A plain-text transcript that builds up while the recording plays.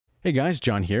Hey guys,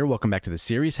 John here. Welcome back to the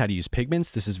series, How to Use Pigments.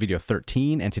 This is video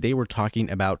 13, and today we're talking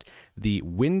about the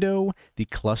window, the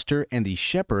cluster, and the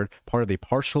Shepard, part of the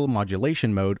partial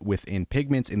modulation mode within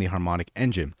Pigments in the Harmonic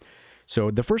engine. So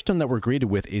the first one that we're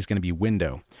greeted with is going to be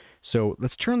window. So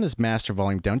let's turn this master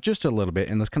volume down just a little bit,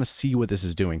 and let's kind of see what this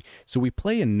is doing. So we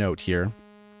play a note here,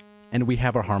 and we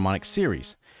have our harmonic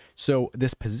series. So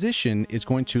this position is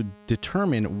going to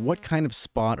determine what kind of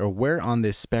spot or where on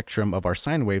this spectrum of our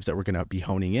sine waves that we're going to be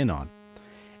honing in on.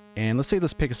 And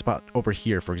let's pick a spot over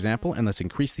here, for example, and let's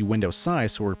increase the window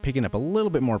size so we're picking up a little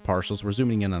bit more partials. We're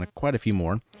zooming in on quite a few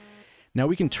more. Now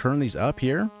we can turn these up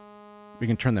here. We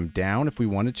can turn them down if we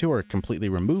wanted to, or completely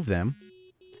remove them.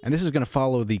 And this is going to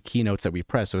follow the keynotes that we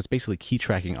press. So it's basically key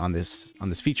tracking on this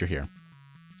feature here.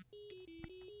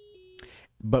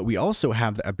 But we also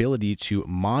have the ability to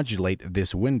modulate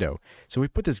this window. So we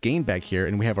put this gain back here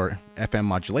and we have our FM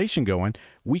modulation going.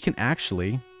 We can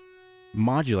actually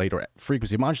modulate or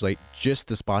frequency modulate just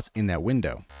the spots in that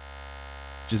window,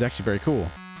 which is actually very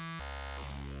cool.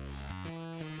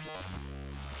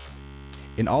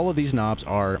 And all of these knobs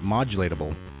are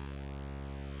modulatable.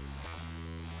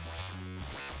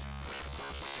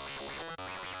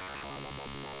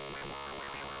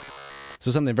 So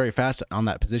something very fast on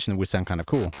that position would sound kind of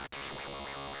cool.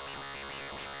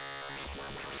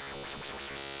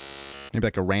 Maybe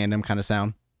like a random kind of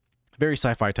sound. Very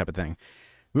sci-fi type of thing.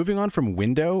 Moving on from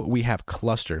window, we have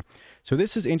cluster. So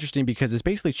this is interesting because it's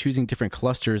basically choosing different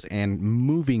clusters and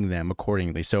moving them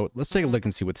accordingly. So let's take a look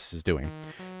and see what this is doing.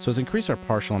 So let's increase our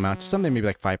partial amount to something maybe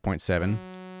like 5.7.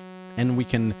 And we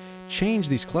can change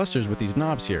these clusters with these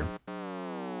knobs here.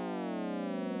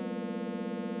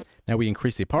 Now we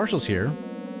increase the partials here,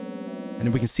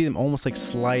 and we can see them almost like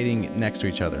sliding next to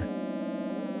each other.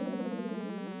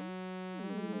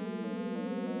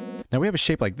 Now we have a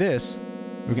shape like this.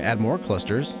 We can add more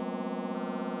clusters,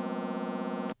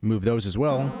 move those as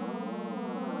well,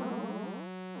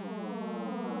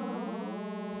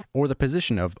 or the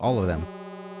position of all of them.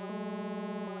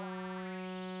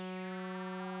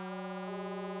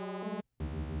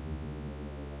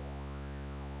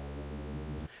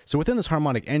 So within this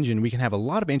harmonic engine, we can have a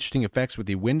lot of interesting effects with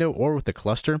the window or with the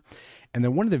cluster. And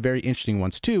then one of the very interesting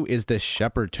ones too is this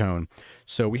Shepard tone.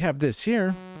 So we have this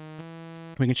here.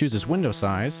 We can choose this window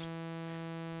size.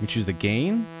 We can choose the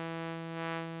gain,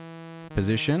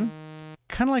 position,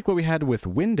 kind of like what we had with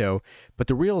window, but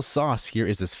the real sauce here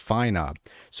is this phi knob.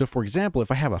 So for example,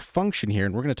 if I have a function here,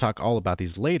 and we're going to talk all about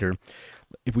these later,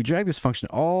 if we drag this function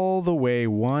all the way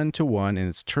 1 to 1 and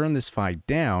let's turn this phi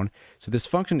down, so this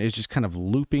function is just kind of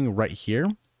looping right here.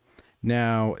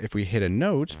 Now, if we hit a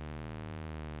note,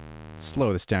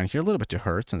 slow this down here a little bit to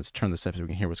hertz, and let's turn this up so we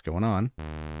can hear what's going on.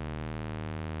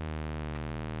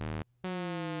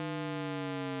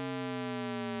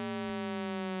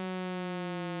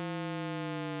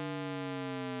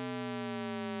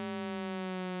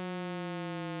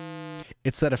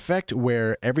 It's that effect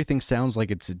where everything sounds like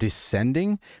it's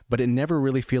descending, but it never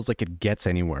really feels like it gets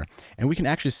anywhere. And we can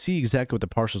actually see exactly what the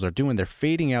partials are doing. They're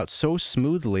fading out so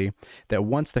smoothly that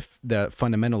once the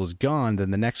fundamental is gone, then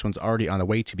the next one's already on the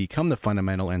way to become the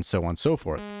fundamental, and so on and so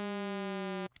forth.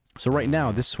 So right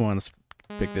now, this one, let's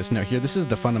pick this note here. This is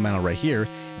the fundamental right here.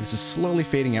 This is slowly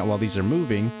fading out while these are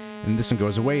moving, and this one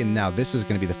goes away, and now this is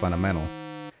going to be the fundamental.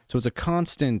 So it's a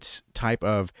constant type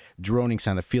of droning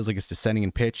sound that feels like it's descending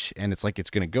in pitch, and it's like it's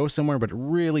going to go somewhere, but it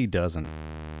really doesn't.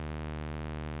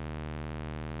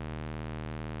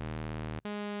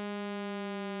 And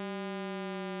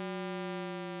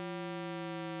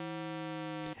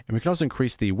we can also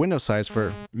increase the window size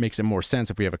for makes it more sense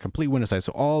if we have a complete window size,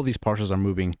 so all these partials are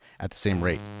moving at the same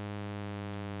rate.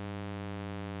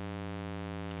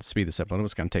 Let's speed this up a little.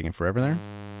 It's kind of taking forever there.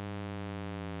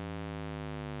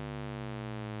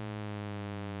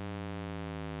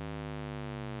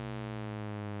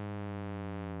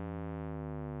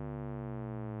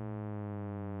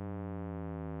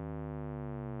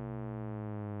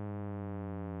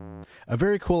 A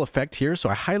very cool effect here, so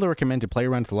I highly recommend to play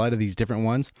around with a lot of these different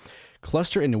ones.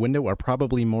 Cluster and window are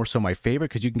probably more so my favorite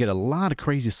because you can get a lot of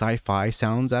crazy sci-fi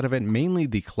sounds out of it, mainly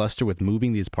the cluster with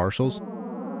moving these partials.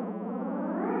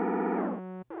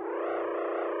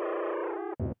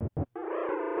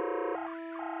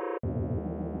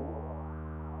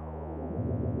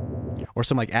 Or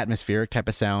some like atmospheric type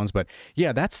of sounds. But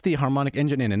yeah, that's the harmonic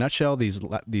engine in a nutshell. These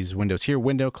windows here,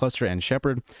 window, cluster, and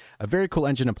Shepard. A very cool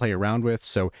engine to play around with.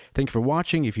 So thank you for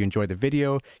watching. If you enjoyed the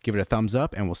video, give it a thumbs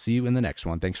up, and we'll see you in the next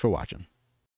one. Thanks for watching.